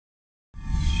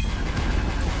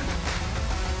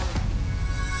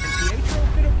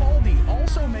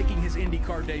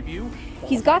IndyCar debut.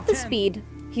 He's got the speed,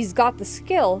 he's got the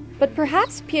skill, but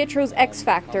perhaps Pietro's X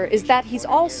factor is that he's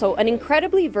also an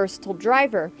incredibly versatile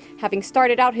driver, having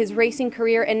started out his racing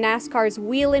career in NASCAR's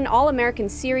Whelen All-American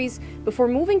Series before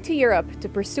moving to Europe to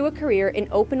pursue a career in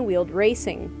open-wheeled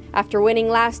racing. After winning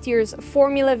last year's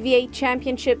Formula V8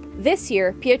 championship, this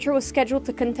year Pietro was scheduled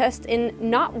to contest in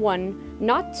not one,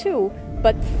 not two,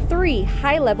 but 3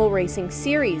 high-level racing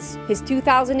series. His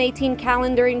 2018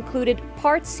 calendar included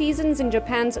part seasons in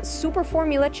Japan's Super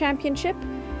Formula Championship,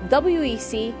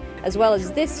 WEC, as well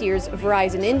as this year's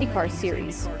Verizon IndyCar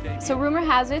series. So rumor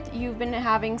has it you've been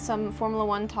having some Formula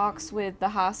One talks with the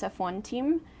Haas F1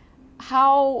 team.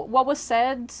 What was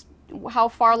said? How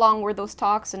far along were those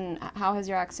talks, and how has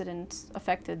your accident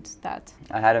affected that?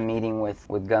 I had a meeting with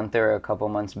Gunther a couple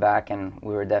months back, and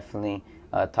we were definitely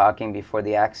talking before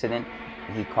the accident.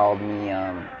 He called me,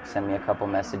 sent me a couple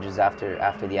messages after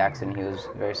the accident. He was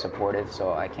very supportive,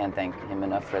 so I can't thank him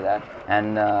enough for that.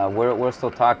 And we're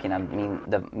still talking. I mean,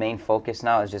 the main focus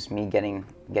now is just me getting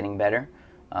better,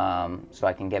 so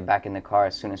I can get back in the car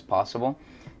as soon as possible.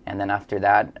 And then after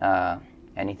that,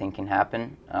 anything can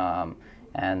happen.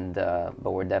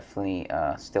 But we're definitely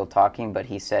still talking. But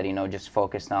he said, you know, just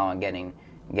focus now on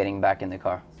getting back in the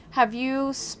car. Have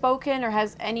you spoken, or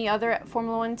has any other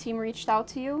Formula One team reached out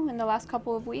to you in the last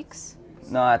couple of weeks?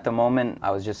 No, at the moment I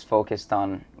was just focused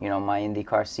on, you know, my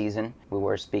IndyCar season. We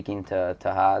were speaking to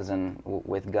Haas and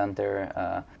with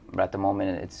Gunther, but at the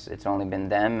moment it's only been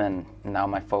them, and now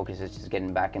my focus is just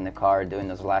getting back in the car, doing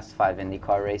those last 5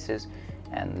 IndyCar races,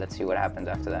 and let's see what happens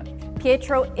after that.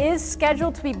 Pietro is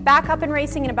scheduled to be back up in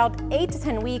racing in about 8 to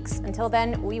 10 weeks. Until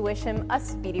then, we wish him a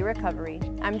speedy recovery.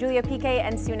 I'm Julia Piquet,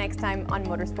 and see you next time on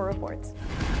Motorsport Reports.